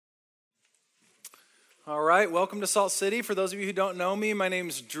All right, welcome to Salt City. For those of you who don't know me, my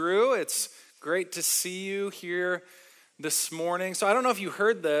name's Drew. It's great to see you here this morning. So I don't know if you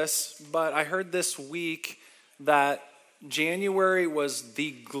heard this, but I heard this week that January was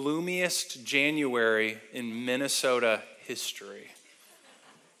the gloomiest January in Minnesota history.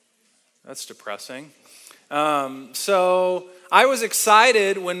 That's depressing. So I was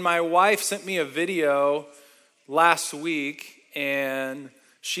excited when my wife sent me a video last week, and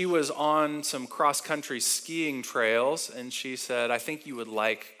she was on some cross-country skiing trails, and she said, I think you would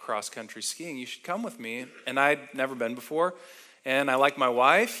like cross-country skiing. You should come with me. And I'd never been before, and I like my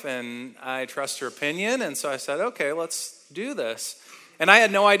wife, and I trust her opinion, and so I said, okay, let's do this. And I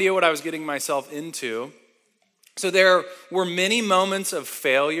had no idea what I was getting myself into. So there were many moments of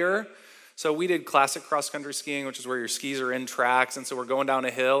failure. So we did classic cross-country skiing, which is where your skis are in tracks, and so we're going down a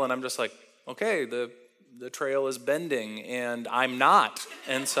hill, and I'm just like, okay, the trail is bending, and I'm not.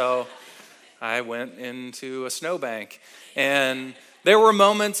 And so I went into a snowbank. And there were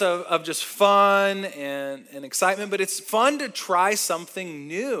moments of just fun and excitement, but it's fun to try something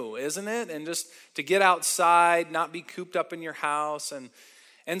new, isn't it? And just to get outside, not be cooped up in your house.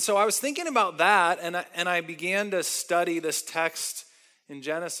 And so I was thinking about that, and I began to study this text in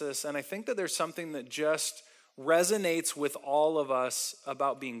Genesis, and I think that there's something that just resonates with all of us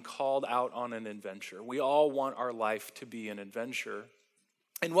about being called out on an adventure. We all want our life to be an adventure.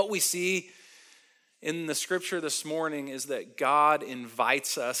 And what we see in the scripture this morning is that God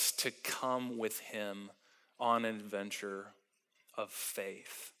invites us to come with him on an adventure of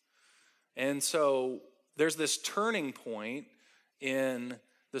faith. And so there's this turning point in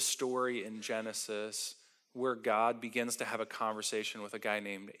the story in Genesis where God begins to have a conversation with a guy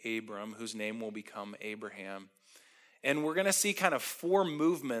named Abram, whose name will become Abraham. And we're going to see kind of four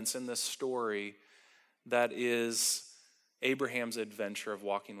movements in this story that is Abraham's adventure of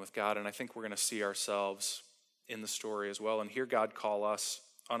walking with God. And I think we're going to see ourselves in the story as well and hear God call us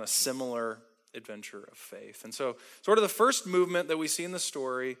on a similar adventure of faith. And so sort of the first movement that we see in the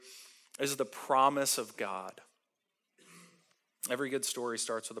story is the promise of God. Every good story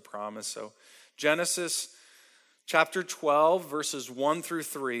starts with a promise. So Genesis chapter 12, verses 1 through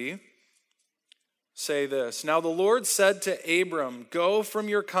 3 say this. Now the Lord said to Abram, go from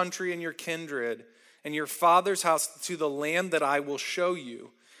your country and your kindred and your father's house to the land that I will show you,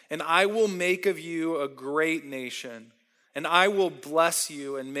 and I will make of you a great nation, and I will bless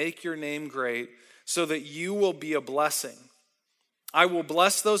you and make your name great so that you will be a blessing. I will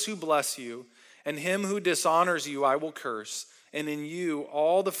bless those who bless you, and him who dishonors you I will curse, and in you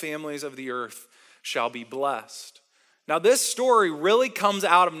all the families of the earth shall be blessed. Now this story really comes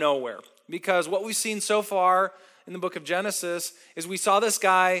out of nowhere because what we've seen so far in the book of Genesis is we saw this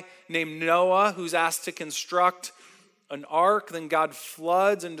guy named Noah who's asked to construct an ark. Then God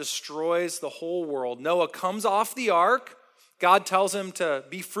floods and destroys the whole world. Noah comes off the ark. God tells him to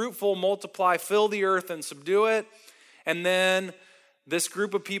be fruitful, multiply, fill the earth and subdue it. And then this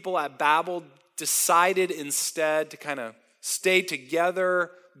group of people at Babel decided instead to kind of stay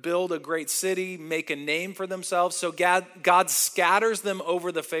together, build a great city, make a name for themselves. So God scatters them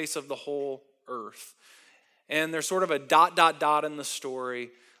over the face of the whole earth. And there's sort of a ... in the story,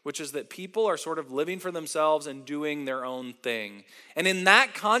 which is that people are sort of living for themselves and doing their own thing. And in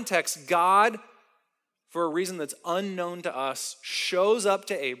that context, God, for a reason that's unknown to us, shows up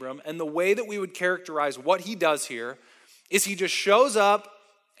to Abram. And the way that we would characterize what he does here is he just shows up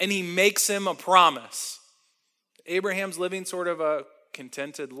and he makes him a promise. Abraham's living sort of a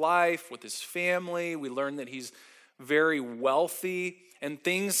contented life with his family. We learn that he's very wealthy and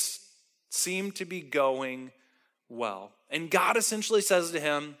things seem to be going well. And God essentially says to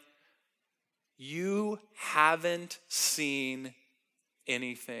him, you haven't seen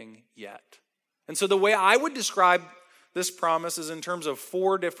anything yet. And so the way I would describe this promise is in terms of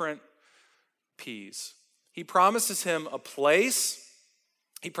four different P's. He promises him a place.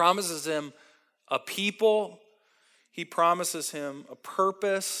 He promises him a people. He promises him a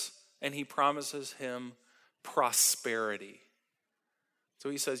purpose, and he promises him prosperity. So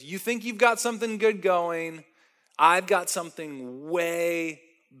he says, you think you've got something good going. I've got something way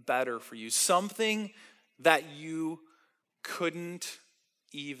better for you. Something that you couldn't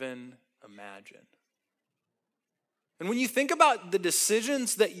even imagine. And when you think about the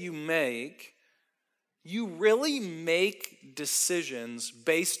decisions that you make, you really make decisions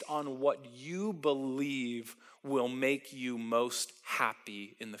based on what you believe will make you most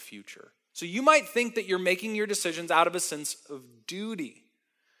happy in the future. So you might think that you're making your decisions out of a sense of duty.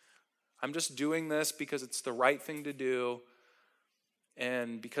 I'm just doing this because it's the right thing to do.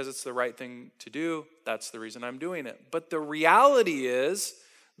 And because it's the right thing to do, that's the reason I'm doing it. But the reality is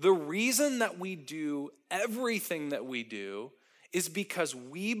The reason that we do everything that we do is because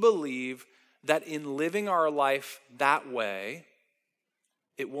we believe that in living our life that way,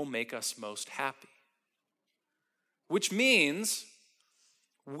 it will make us most happy. Which means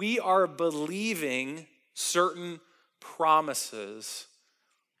we are believing certain promises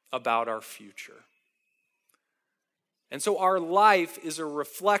about our future. And so our life is a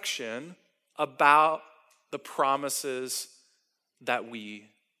reflection about the promises that we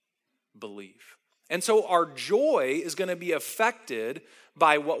believe. And so our joy is going to be affected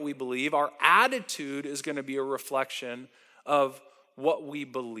by what we believe. Our attitude is going to be a reflection of what we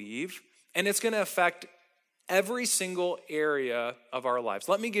believe. And it's going to affect every single area of our lives.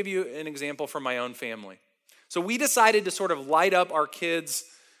 Let me give you an example from my own family. So we decided to sort of light up our kids'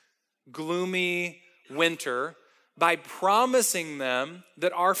 gloomy winter by promising them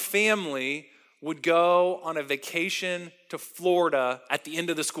that our family would go on a vacation to Florida at the end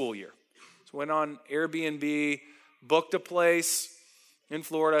of the school year. So went on Airbnb, booked a place in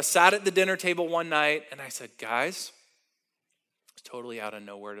Florida, sat at the dinner table one night, and I said, guys, it's totally out of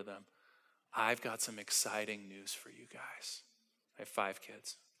nowhere to them. I've got some exciting news for you guys. I have 5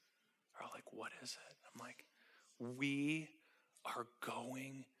 kids. They're all like, what is it? I'm like, we are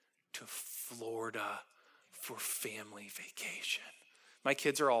going to Florida for family vacation. My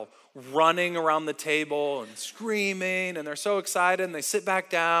kids are all running around the table and screaming, and they're so excited, and they sit back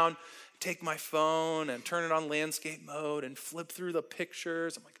down, take my phone and turn it on landscape mode and flip through the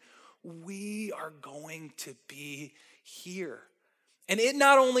pictures. I'm like, we are going to be here. And it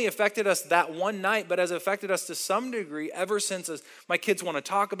not only affected us that one night, but has affected us to some degree ever since. As my kids want to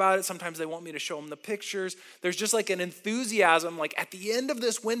talk about it. Sometimes they want me to show them the pictures. There's just like an enthusiasm, like at the end of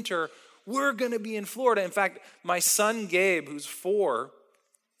this winter, we're going to be in Florida. In fact, my son Gabe, who's 4,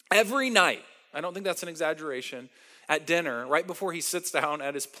 every night, I don't think that's an exaggeration, at dinner, right before he sits down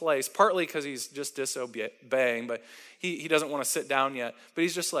at his place, partly because he's just disobeying, but he doesn't want to sit down yet. But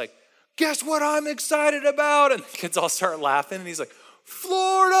he's just like, guess what I'm excited about? And the kids all start laughing, and he's like,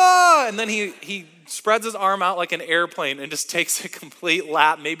 Florida! And then he spreads his arm out like an airplane and just takes a complete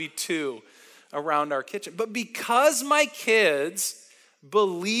lap, maybe 2, around our kitchen. But because my kids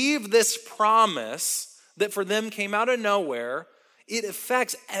believe this promise that for them came out of nowhere, it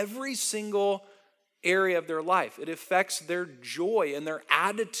affects every single area of their life. It affects their joy and their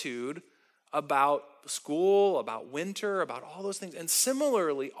attitude about school, about winter, about all those things. And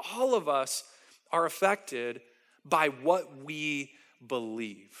similarly, all of us are affected by what we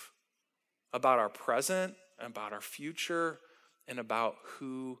believe about our present, about our future, and about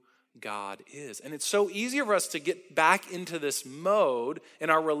who God is. And it's so easy for us to get back into this mode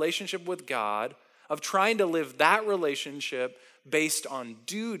in our relationship with God of trying to live that relationship based on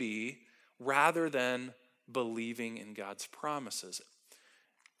duty rather than believing in God's promises.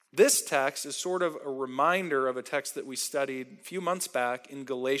 This text is sort of a reminder of a text that we studied a few months back in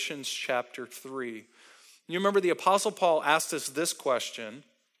Galatians chapter 3. You remember the Apostle Paul asked us this question: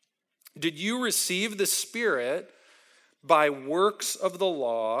 did you receive the Spirit by works of the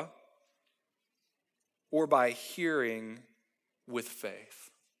law or by hearing with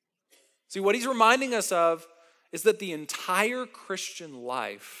faith? See, what he's reminding us of is that the entire Christian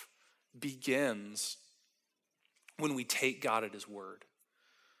life begins when we take God at his word.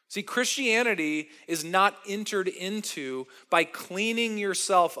 See, Christianity is not entered into by cleaning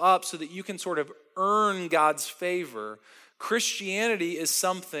yourself up so that you can sort of earn God's favor. Christianity is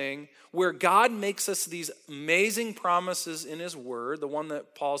something where God makes us these amazing promises in his word. The one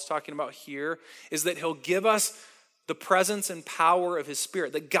that Paul's talking about here is that he'll give us the presence and power of his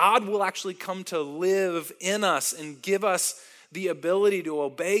Spirit, that God will actually come to live in us and give us the ability to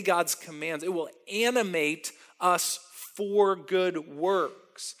obey God's commands. It will animate us for good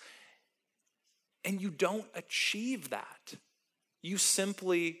works. And you don't achieve that. You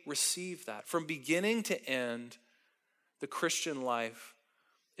simply receive that. From beginning to end, the Christian life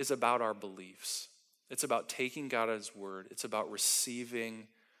is about our beliefs. It's about taking God at his word. It's about receiving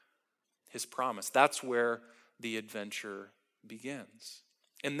his promise. That's where the adventure begins.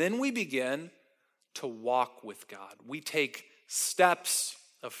 And then we begin to walk with God. We take steps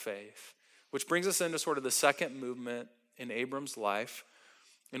of faith, which brings us into sort of the second movement in Abram's life.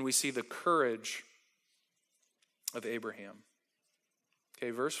 And we see the courage of Abraham.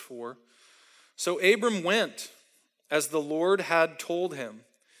 Okay, verse 4. So Abram went as the Lord had told him,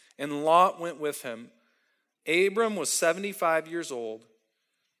 and Lot went with him. Abram was 75 years old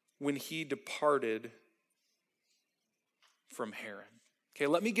when he departed from Haran. Okay,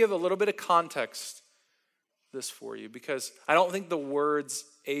 let me give a little bit of context this for you, because I don't think the words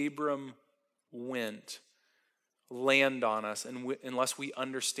Abram went land on us unless we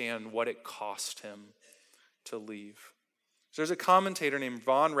understand what it cost him to leave. So there's a commentator named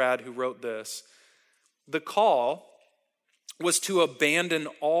Von Rad who wrote this. The call was to abandon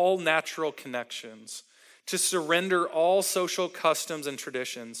all natural connections, to surrender all social customs and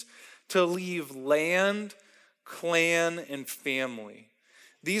traditions, to leave land, clan, and family.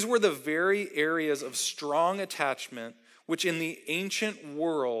 These were the very areas of strong attachment which in the ancient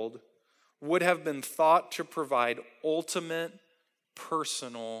world would have been thought to provide ultimate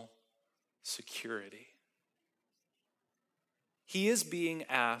personal security. He is being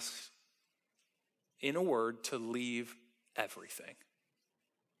asked, in a word, to leave everything.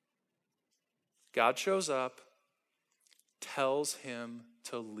 God shows up, tells him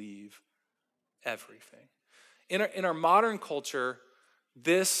to leave everything. In our modern culture,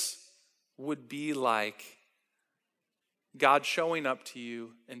 this would be like God showing up to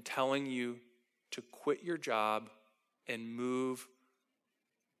you and telling you to quit your job and move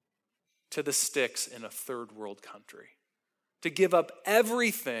to the sticks in a third world country. To give up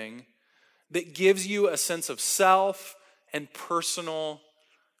everything that gives you a sense of self and personal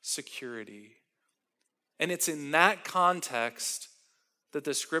security. And it's in that context that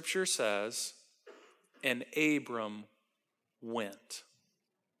the scripture says, and Abram went.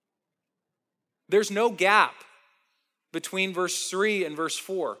 There's no gap between verse 3 and verse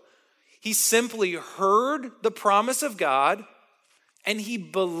 4. He simply heard the promise of God, and he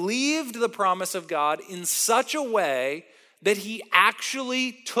believed the promise of God in such a way that he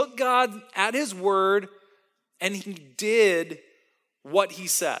actually took God at his word and he did what he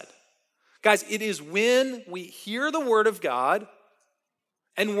said. Guys, it is when we hear the word of God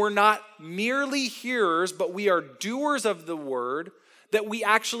and we're not merely hearers, but we are doers of the word, that we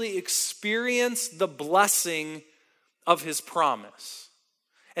actually experience the blessing of his promise.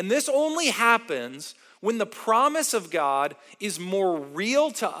 And this only happens when the promise of God is more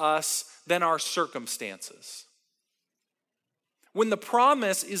real to us than our circumstances. When the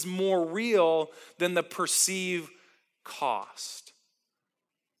promise is more real than the perceived cost.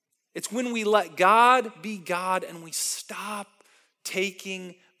 It's when we let God be God and we stop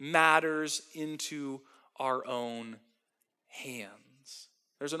taking matters into our own hands.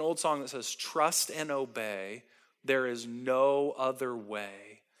 There's an old song that says, "Trust and obey. There is no other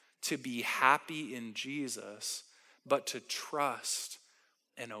way to be happy in Jesus but to trust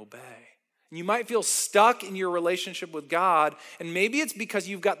and obey." And you might feel stuck in your relationship with God, and maybe it's because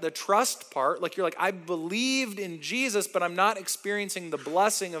you've got the trust part, like you're like, I believed in Jesus, but I'm not experiencing the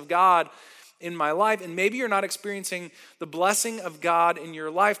blessing of God in my life. And maybe you're not experiencing the blessing of God in your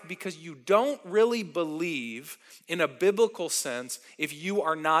life because you don't really believe in a biblical sense if you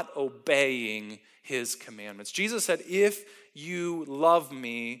are not obeying his commandments. Jesus said, if you love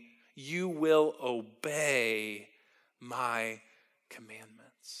me, you will obey my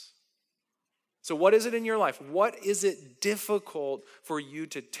commandments. So what is it in your life? What is it difficult for you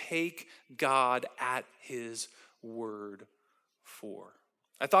to take God at his word for?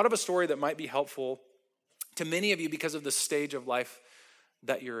 I thought of a story that might be helpful to many of you because of the stage of life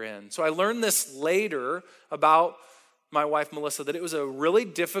that you're in. So I learned this later about my wife, Melissa, that it was a really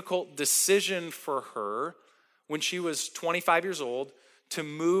difficult decision for her when she was 25 years old to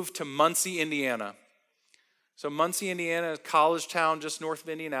move to Muncie, Indiana. So Muncie, Indiana, a college town just north of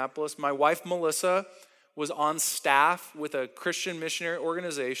Indianapolis. My wife, Melissa, was on staff with a Christian missionary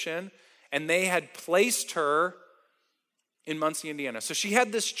organization, and they had placed her in Muncie, Indiana. So she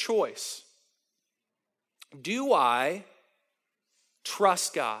had this choice. Do I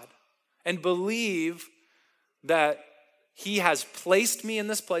trust God and believe that he has placed me in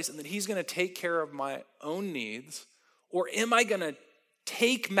this place and that he's going to take care of my own needs? Or am I going to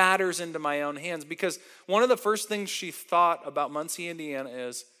take matters into my own hands? Because one of the first things she thought about Muncie, Indiana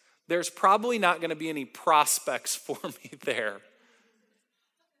is there's probably not going to be any prospects for me there.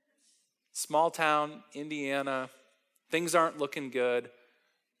 Small town, Indiana, things aren't looking good.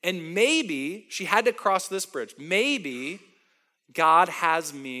 And maybe, she had to cross this bridge, maybe God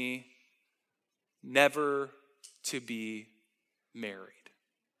has me never to be married.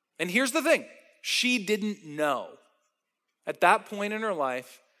 And here's the thing, she didn't know. At that point in her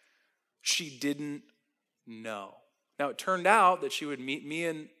life, she didn't know. Now, it turned out that she would meet me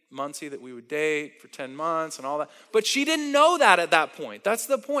in Muncie, that we would date for 10 months and all that. But she didn't know that at that point. That's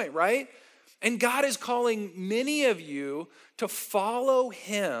the point, right? And God is calling many of you to follow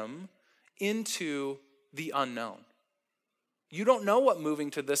him into the unknown. You don't know what moving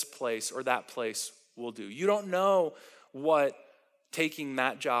to this place or that place will do. You don't know what taking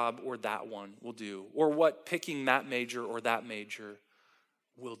that job or that one will do, or what picking that major or that major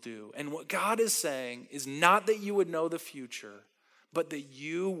will do. And what God is saying is not that you would know the future, but that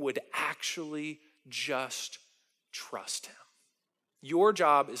you would actually just trust him. Your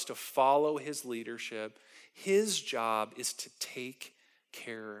job is to follow his leadership. His job is to take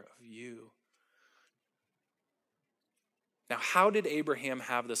care of you. Now, how did Abraham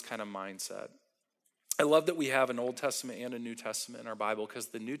have this kind of mindset? I love that we have an Old Testament and a New Testament in our Bible, because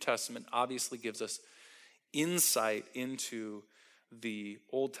the New Testament obviously gives us insight into the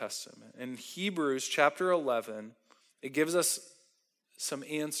Old Testament. In Hebrews chapter 11, it gives us some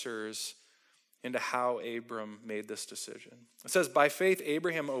answers into how Abram made this decision. It says, by faith,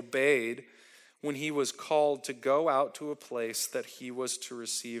 Abraham obeyed when he was called to go out to a place that he was to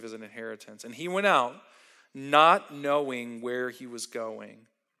receive as an inheritance. And he went out not knowing where he was going.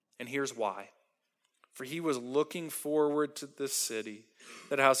 And here's why. For he was looking forward to the city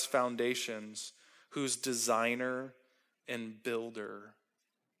that has foundations, whose designer and builder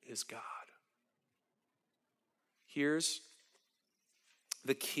is God. Here's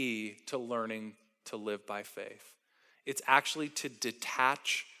the key to learning to live by faith. It's actually to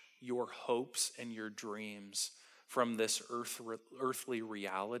detach your hopes and your dreams from this earthly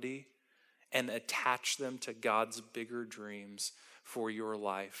reality and attach them to God's bigger dreams for your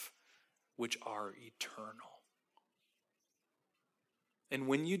life, which are eternal. And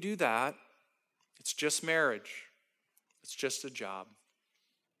when you do that, it's just marriage. It's just a job.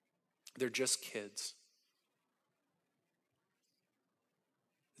 They're just kids.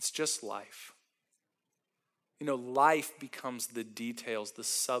 It's just life. You know, life becomes the details, the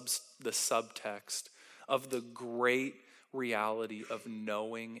subtext of the great reality of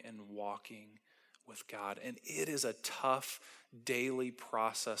knowing and walking with God. And it is a tough daily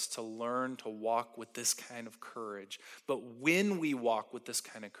process to learn to walk with this kind of courage. But when we walk with this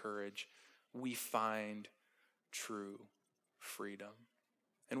kind of courage, we find true freedom.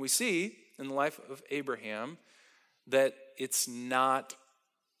 And we see in the life of Abraham that it's not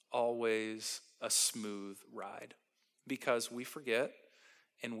always a smooth ride, because we forget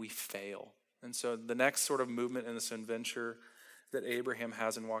and we fail. And so the next sort of movement in this adventure that Abraham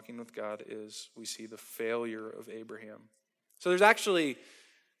has in walking with God is we see the failure of Abraham. So there's actually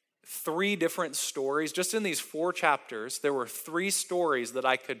 3 different stories. Just in these 4 chapters, there were 3 stories that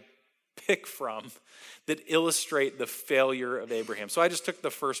I could pick from that illustrate the failure of Abraham. So I just took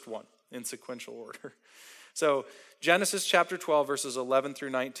the first one in sequential order. So Genesis chapter 12, verses 11 through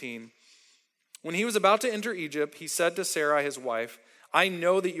 19. When he was about to enter Egypt, he said to Sarai, his wife, I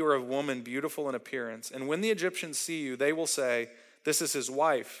know that you are a woman beautiful in appearance, and when the Egyptians see you, they will say, this is his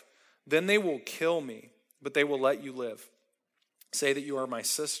wife. Then they will kill me, but they will let you live. Say that you are my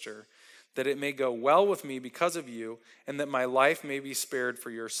sister, that it may go well with me because of you, and that my life may be spared for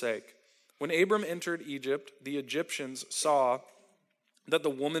your sake. When Abram entered Egypt, the Egyptians saw that the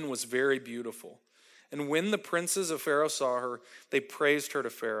woman was very beautiful. And when the princes of Pharaoh saw her, they praised her to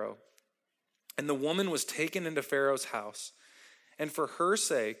Pharaoh. And the woman was taken into Pharaoh's house. And for her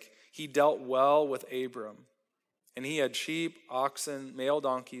sake, he dealt well with Abram. And he had sheep, oxen, male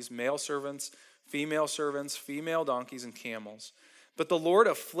donkeys, male servants, female donkeys, and camels. But the Lord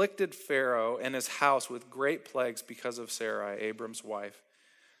afflicted Pharaoh and his house with great plagues because of Sarai, Abram's wife.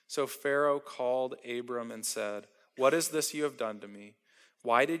 So Pharaoh called Abram and said, what is this you have done to me?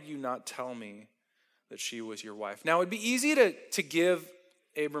 Why did you not tell me that she was your wife? Now, it'd be easy to give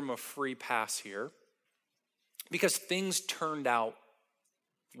Abram a free pass here because things turned out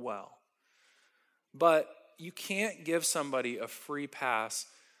well. But you can't give somebody a free pass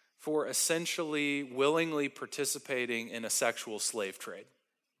for essentially willingly participating in a sexual slave trade.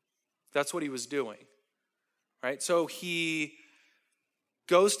 That's what he was doing, right? So he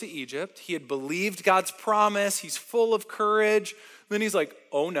goes to Egypt. He had believed God's promise. He's full of courage. Then he's like,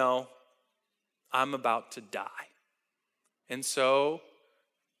 oh no, I'm about to die. And so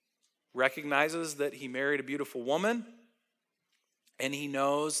recognizes that he married a beautiful woman, and he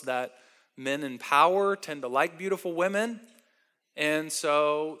knows that men in power tend to like beautiful women. And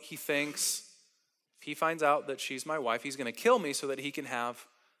so he thinks, if he finds out that she's my wife, he's going to kill me so that he can have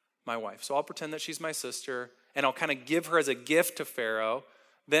my wife. So I'll pretend that she's my sister, and I'll kind of give her as a gift to Pharaoh.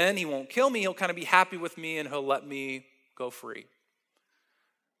 Then he won't kill me. He'll kind of be happy with me, and he'll let me go free.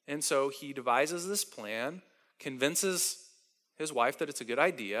 And so he devises this plan, convinces his wife that it's a good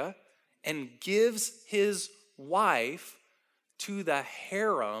idea, and gives his wife to the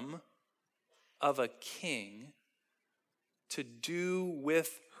harem of a king to do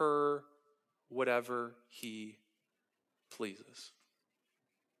with her whatever he pleases.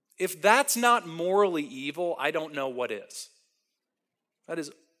 If that's not morally evil, I don't know what is. That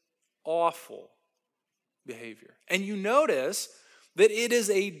is awful behavior. And you notice that it is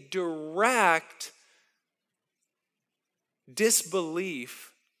a direct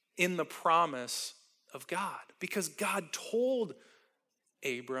disbelief in the promise of God. Because God told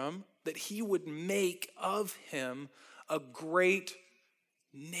Abram that he would make of him a great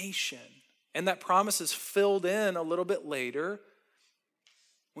nation. And that promise is filled in a little bit later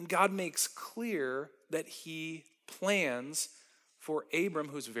when God makes clear that he plans for Abram,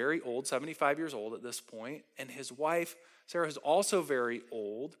 who's very old, 75 years old at this point, and his wife, Sarah, who's also very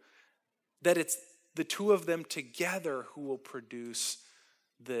old, that it's the two of them together who will produce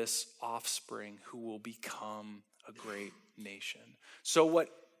this offspring who will become a great nation. So what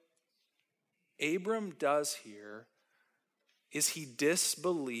Abram does here is he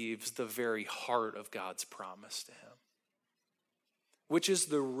disbelieves the very heart of God's promise to him, which is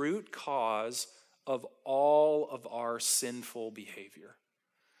the root cause of all of our sinful behavior.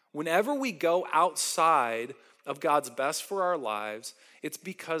 Whenever we go outside of God's best for our lives, it's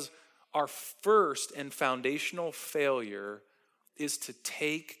because our first and foundational failure is to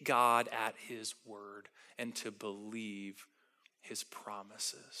take God at his word and to believe his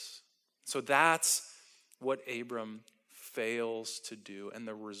promises. So that's what Abram fails to do, and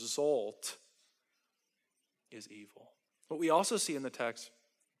the result is evil. What we also see in the text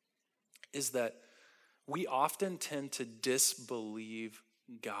is that we often tend to disbelieve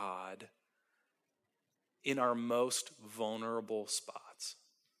God in our most vulnerable spots.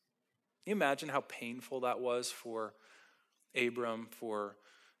 Can you imagine how painful that was for Abram, for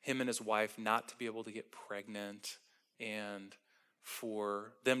him and his wife not to be able to get pregnant, and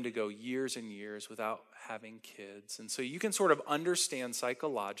for them to go years and years without having kids? And so you can sort of understand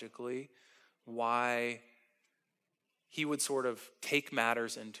psychologically why he would sort of take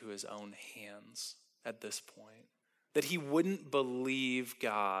matters into his own hands at this point. That he wouldn't believe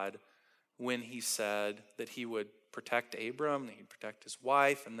God when he said that he would protect Abram, that he'd protect his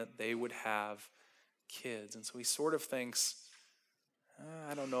wife, and that they would have kids. And so he sort of thinks,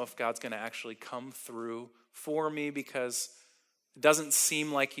 I don't know if God's going to actually come through for me, because it doesn't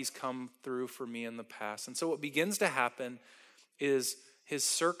seem like he's come through for me in the past. And so what begins to happen is his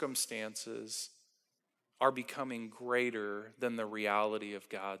circumstances are becoming greater than the reality of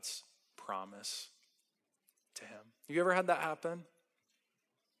God's promise to him. Have you ever had that happen?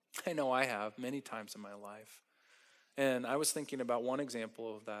 I know I have many times in my life. And I was thinking about one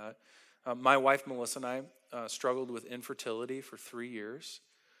example of that. My wife, Melissa, and I struggled with infertility for 3 years.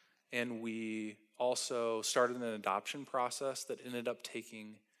 And we also started an adoption process that ended up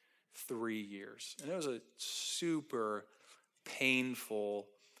taking 3 years. And it was a super painful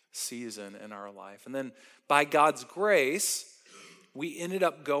season in our life. And then by God's grace, we ended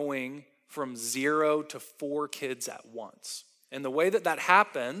up going from 0 to 4 kids at once. And the way that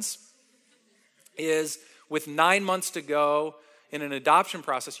happens is with 9 months to go in an adoption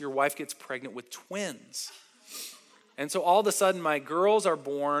process, your wife gets pregnant with twins. And so all of a sudden, my girls are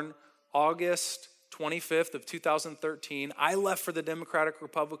born August 25th of 2013. I left for the Democratic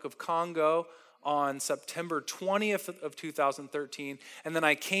Republic of Congo on September 20th of 2013. And then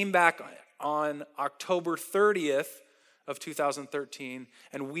I came back on October 30th of 2013.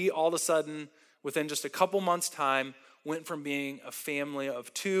 And we all of a sudden, within just a couple months' time, went from being a family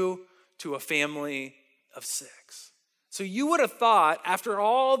of 2 to a family of 6. So you would have thought, after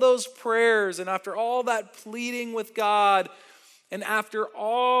all those prayers and after all that pleading with God, and after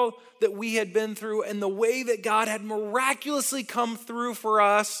all that we had been through and the way that God had miraculously come through for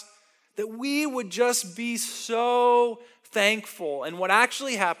us, that we would just be so thankful. And what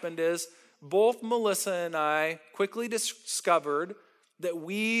actually happened is both Melissa and I quickly discovered that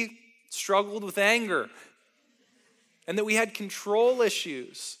we struggled with anger and that we had control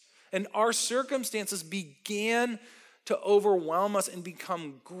issues. And our circumstances began to overwhelm us and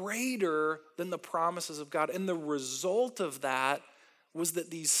become greater than the promises of God. And the result of that was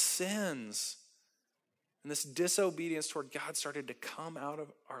that these sins and this disobedience toward God started to come out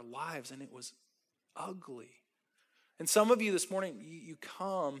of our lives, and it was ugly. And some of you this morning, you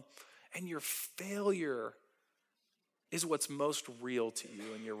come and your failure is what's most real to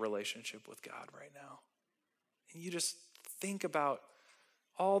you in your relationship with God right now. And you just think about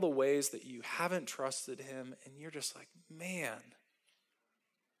all the ways that you haven't trusted him, and you're just like, man,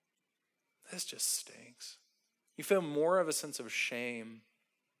 this just stinks. You feel more of a sense of shame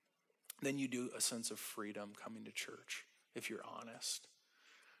than you do a sense of freedom coming to church, if you're honest.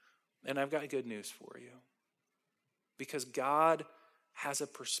 And I've got good news for you. Because God has a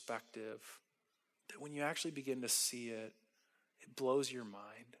perspective that when you actually begin to see it, it blows your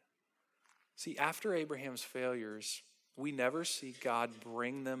mind. See, after Abraham's failures, we never see God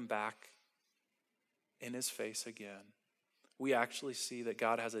bring them back in his face again. we actually see that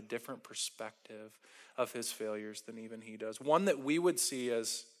God has a different perspective of his failures than even he does. One that we would see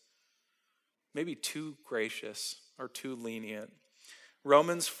as maybe too gracious or too lenient.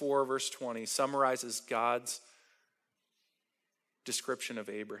 Romans 4 verse 20 summarizes God's description of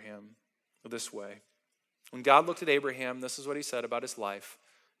Abraham this way. When God looked at Abraham, this is what he said about his life.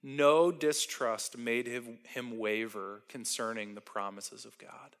 No distrust made him waver concerning the promises of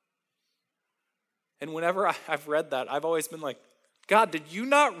God. And whenever I've read that, I've always been like, God, did you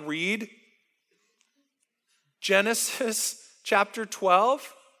not read Genesis chapter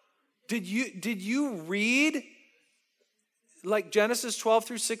 12? Did you read like Genesis 12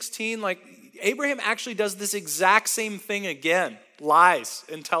 through 16? Like Abraham actually does this exact same thing again, lies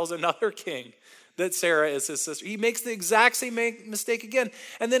and tells another king that Sarah is his sister. He makes the exact same mistake again.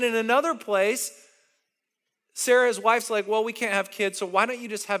 And then in another place, Sarah, his wife's like, well, we can't have kids, so why don't you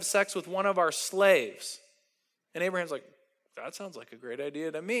just have sex with one of our slaves? And Abraham's like, that sounds like a great idea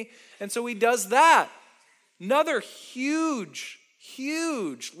to me. And so he does that. Another huge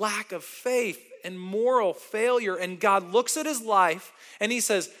lack of faith and moral failure. And God looks at his life and he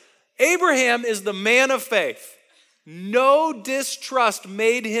says, Abraham is the man of faith. No distrust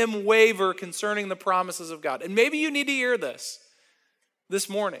made him waver concerning the promises of God. And maybe you need to hear this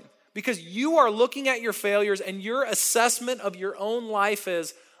morning, because you are looking at your failures and your assessment of your own life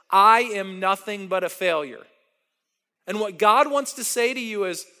is, I am nothing but a failure. And what God wants to say to you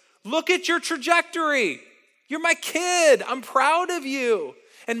is, look at your trajectory. You're my kid. I'm proud of you.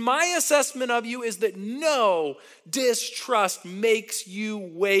 And my assessment of you is that no distrust makes you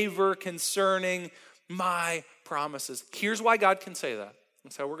waver concerning my promises. Here's why God can say that.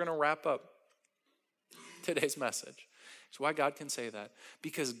 That's how we're going to wrap up today's message. It's why God can say that.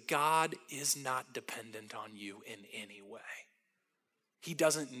 Because God is not dependent on you in any way. He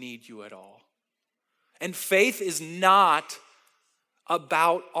doesn't need you at all. And faith is not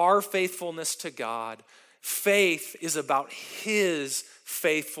about our faithfulness to God. Faith is about his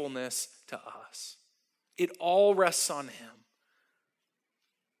faithfulness to us. It all rests on him.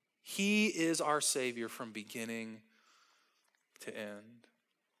 He is our Savior from beginning to end.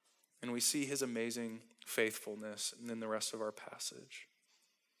 And we see his amazing faithfulness in the rest of our passage.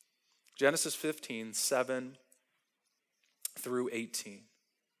 Genesis 15, 7 through 18.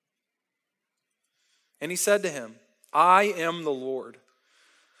 And he said to him, I am the Lord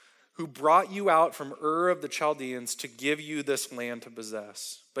who brought you out from Ur of the Chaldeans to give you this land to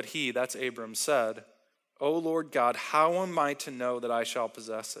possess. But he, that's Abram, said, O Lord God, how am I to know that I shall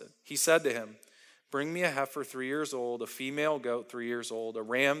possess it? He said to him, bring me a heifer 3 years old, a female goat 3 years old, a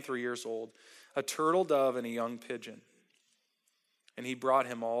ram 3 years old, a turtle dove, and a young pigeon. And he brought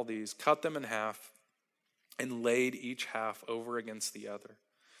him all these, cut them in half, and laid each half over against the other.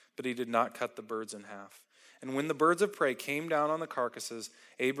 But he did not cut the birds in half. And when the birds of prey came down on the carcasses,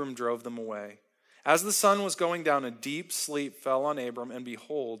 Abram drove them away. As the sun was going down, a deep sleep fell on Abram, and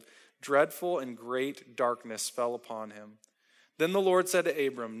behold, dreadful and great darkness fell upon him. Then the Lord said to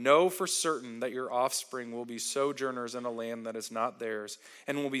Abram, know for certain that your offspring will be sojourners in a land that is not theirs,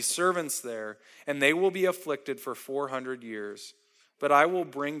 and will be servants there, and they will be afflicted for 400 years. But I will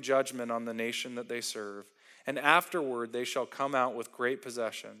bring judgment on the nation that they serve, and afterward they shall come out with great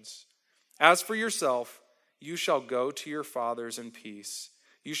possessions. As for yourself, you shall go to your fathers in peace.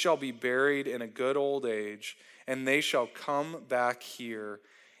 You shall be buried in a good old age, and they shall come back here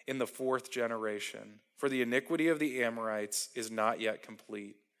in the 4th generation. For the iniquity of the Amorites is not yet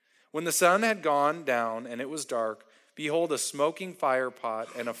complete. When the sun had gone down and it was dark, behold, a smoking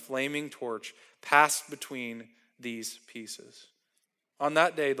firepot and a flaming torch passed between these pieces. On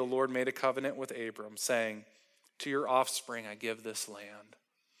that day the Lord made a covenant with Abram, saying, to your offspring I give this land.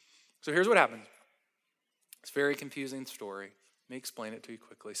 So here's what happened. It's a very confusing story. Let me explain it to you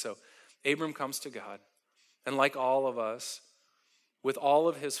quickly. So Abram comes to God, and like all of us, with all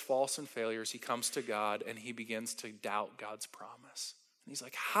of his faults and failures, he comes to God and he begins to doubt God's promise. And he's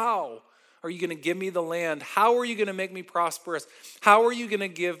like, how are you going to give me the land? How are you going to make me prosperous? How are you going to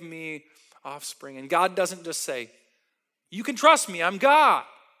give me offspring? And God doesn't just say, you can trust me, I'm God.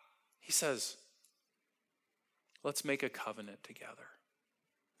 He says, let's make a covenant together.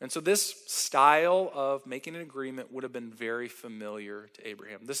 And so this style of making an agreement would have been very familiar to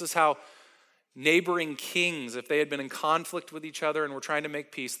Abraham. This is how neighboring kings, if they had been in conflict with each other and were trying to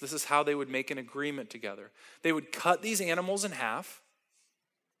make peace, this is how they would make an agreement together. They would cut these animals in half,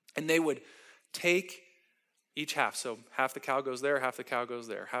 and they would take each half. So half the cow goes there, half the cow goes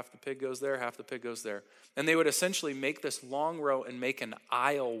there, half the pig goes there, half the pig goes there. And they would essentially make this long row and make an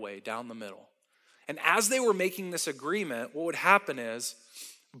aisleway down the middle. And as they were making this agreement, what would happen is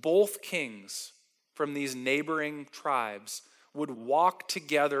both kings from these neighboring tribes would walk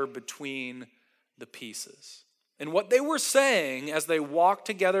together between the pieces. And what they were saying as they walked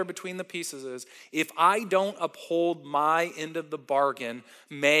together between the pieces is, if I don't uphold my end of the bargain,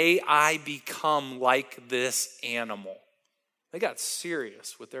 may I become like this animal. They got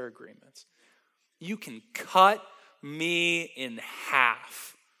serious with their agreements. You can cut me in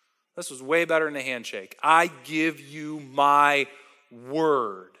half. This was way better than a handshake. I give you my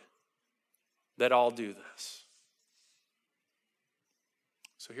word that I'll do this.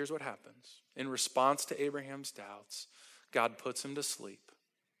 So here's what happens. In response to Abraham's doubts, God puts him to sleep.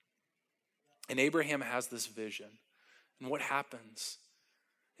 And Abraham has this vision. And what happens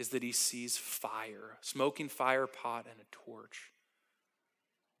is that he sees fire, a smoking fire pot and a torch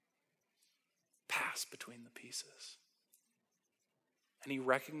pass between the pieces. And he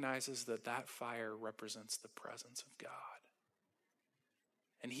recognizes that that fire represents the presence of God.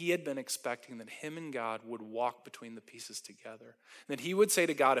 And he had been expecting that him and God would walk between the pieces together. That he would say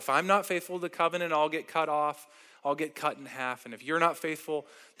to God, if I'm not faithful to the covenant, I'll get cut off. I'll get cut in half. And if you're not faithful,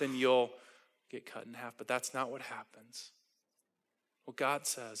 then you'll get cut in half. But that's not what happens. What God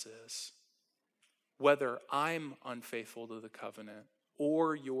says is, whether I'm unfaithful to the covenant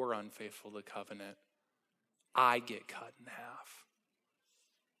or you're unfaithful to the covenant, I get cut in half.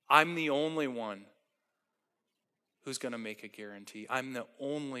 I'm the only one who's going to make a guarantee. I'm the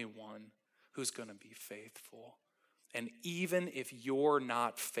only one who's going to be faithful. And even if you're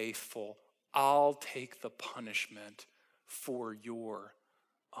not faithful, I'll take the punishment for your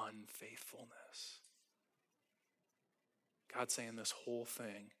unfaithfulness. God's saying this whole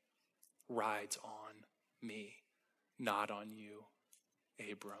thing rides on me, not on you,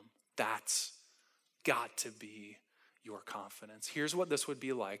 Abram. That's got to be your confidence. Here's what this would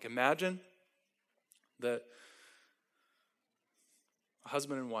be like. Imagine that a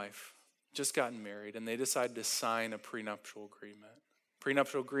husband and wife just gotten married and they decide to sign a prenuptial agreement.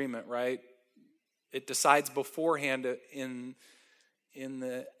 Prenuptial agreement, right? It decides beforehand in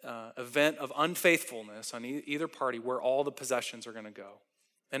the event of unfaithfulness on either party where all the possessions are going to go.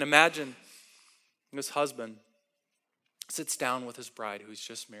 And imagine this husband sits down with his bride who's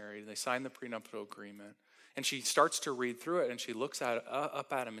just married. They sign the prenuptial agreement. And she starts to read through it and she looks up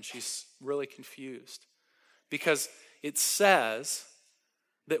at him and she's really confused. Because it says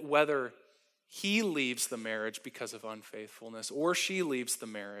that whether he leaves the marriage because of unfaithfulness or she leaves the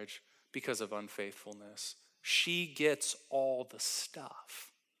marriage because of unfaithfulness, she gets all the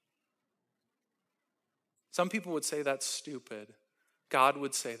stuff. Some people would say that's stupid. God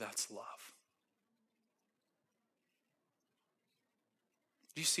would say that's love.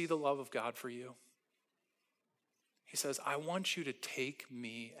 Do you see the love of God for you? He says, I want you to take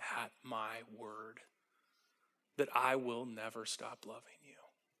me at my word that I will never stop loving you.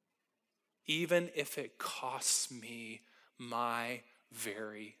 Even if it costs me my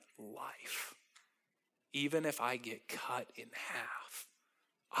very life. Even if I get cut in half,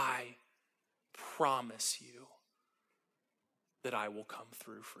 I promise you that I will come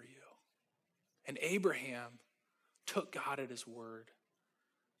through for you. And Abraham took God at his word.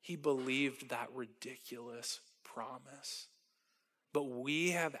 He believed that ridiculous promise. But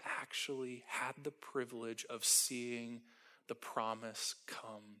we have actually had the privilege of seeing the promise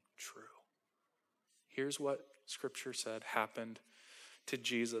come true. Here's what Scripture said happened to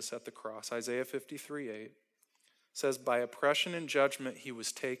Jesus at the cross. Isaiah 53:8 says, by oppression and judgment he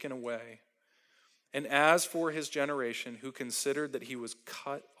was taken away. And as for his generation, who considered that he was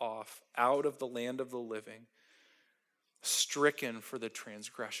cut off out of the land of the living, stricken for the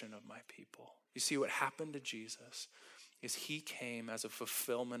transgression of my people. You see, what happened to Jesus is he came as a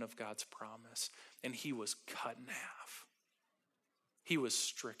fulfillment of God's promise, and he was cut in half. He was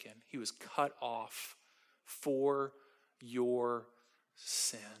stricken. He was cut off for your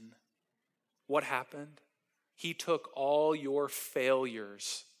sin. What happened? He took all your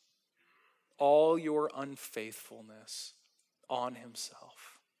failures, all your unfaithfulness on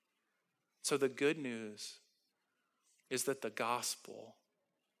himself. So the good news is that the gospel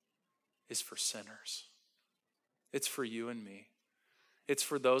is for sinners. It's for you and me. It's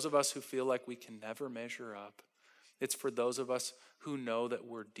for those of us who feel like we can never measure up. It's for those of us who know that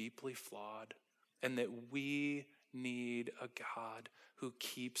we're deeply flawed and that we need a God who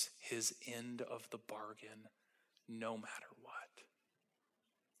keeps his end of the bargain no matter what.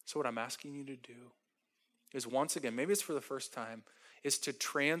 So what I'm asking you to do is, once again, maybe it's for the first time, is to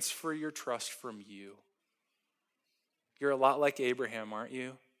transfer your trust from you. You're a lot like Abraham, aren't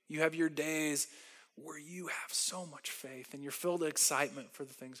you? You have your days where you have so much faith and you're filled with excitement for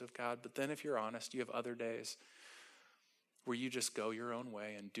the things of God. But then if you're honest, you have other days where you just go your own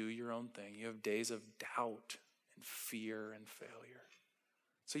way and do your own thing. You have days of doubt and fear and failure.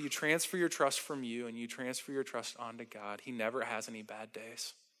 So you transfer your trust from you and you transfer your trust onto God. He never has any bad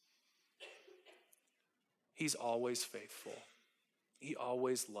days. He's always faithful. He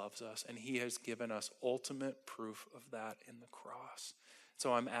always loves us, and he has given us ultimate proof of that in the cross.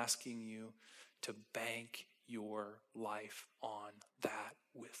 So I'm asking you to bank your life on that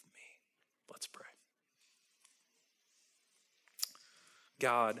with me. Let's pray.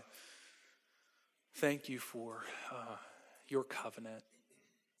 God, thank you for your covenant.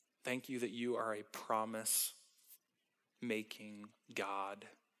 Thank you that you are a promise-making God,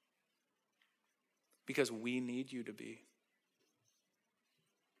 because we need you to be.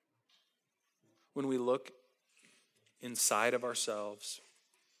 When we look inside of ourselves,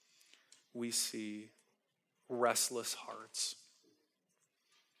 we see restless hearts.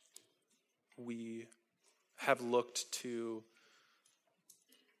 We have looked to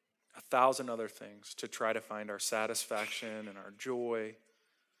 1,000 other things to try to find our satisfaction and our joy.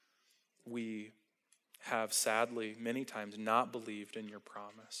 We have sadly many times not believed in your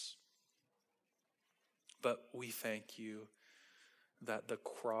promise. But we thank you that the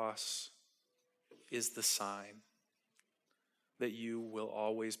cross is the sign that you will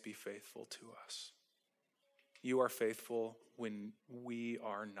always be faithful to us. You are faithful when we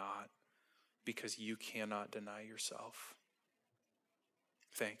are not, because you cannot deny yourself.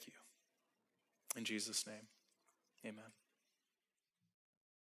 Thank you. In Jesus' name, amen.